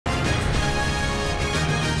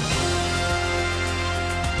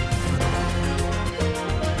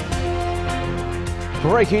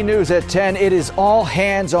Breaking news at 10. It is all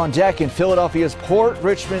hands on deck in Philadelphia's Port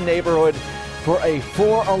Richmond neighborhood for a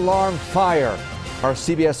 4-alarm fire. Our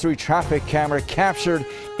CBS 3 traffic camera captured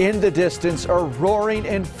in the distance a roaring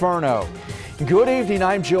inferno. Good evening,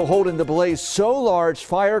 I'm Jill Holden. The blaze so large,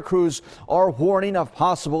 fire crews are warning of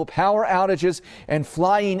possible power outages and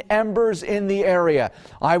flying embers in the area.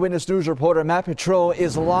 Eyewitness News reporter Matt Petrillo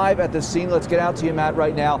is live at the scene. Let's get out to you, Matt,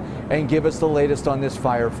 right now and give us the latest on this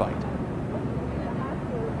firefight.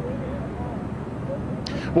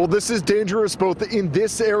 Well, this is dangerous both in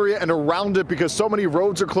this area and around it because so many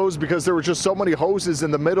roads are closed because there were just so many hoses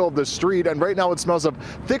in the middle of the street. And right now it smells of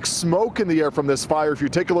thick smoke in the air from this fire. If you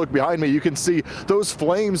take a look behind me, you can see those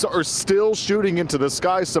flames are still shooting into the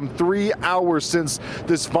sky some 3 hours since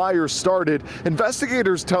this fire started.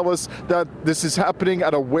 Investigators tell us that this is happening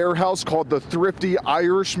at a warehouse called the Thrifty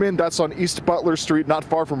Irishman. That's on East Butler Street, not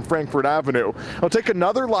far from Frankfort Avenue. I'll take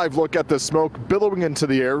another live look at the smoke billowing into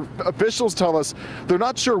the air. Officials tell us they're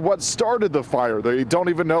not sure what started the fire. They don't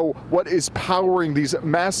even know what is powering these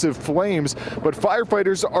massive flames, but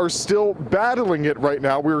firefighters are still battling it right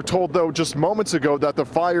now. We were told, though, just moments ago that the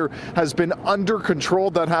fire has been under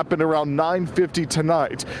control. That happened around 9:50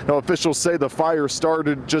 tonight. Now, officials say the fire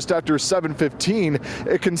started just after 7:15.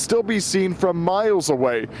 It can still be seen from miles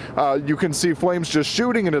away. You can see flames just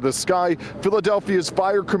shooting into the sky. Philadelphia's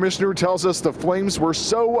fire commissioner tells us the flames were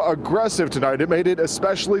so aggressive tonight, it made it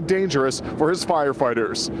especially dangerous for his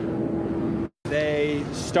firefighters. They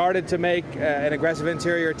started to make an aggressive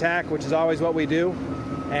interior attack, which is always what we do,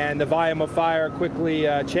 and the volume of fire quickly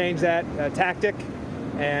changed that tactic,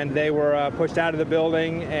 and they were pushed out of the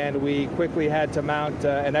building, and we quickly had to mount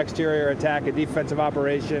an exterior attack, a defensive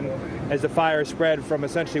operation, as the fire spread from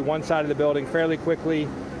essentially one side of the building fairly quickly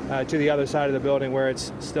to the other side of the building where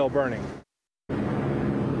it's still burning.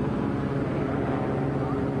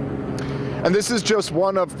 And this is just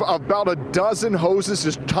one of about a dozen hoses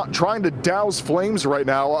just trying to douse flames right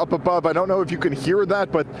now up above. I don't know if you can hear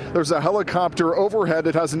that, but there's a helicopter overhead.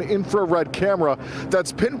 It has an infrared camera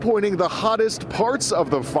that's pinpointing the hottest parts of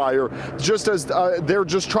the fire, just as they're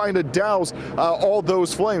just trying to douse all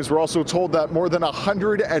those flames. We're also told that more than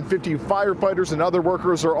 150 firefighters and other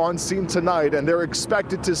workers are on scene tonight, and they're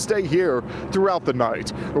expected to stay here throughout the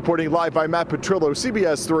night. Reporting live by Matt Petrillo,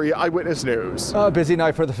 CBS 3 Eyewitness News. A busy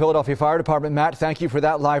night for the Philadelphia Fire Department. Matt, thank you for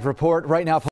that live report. Right now,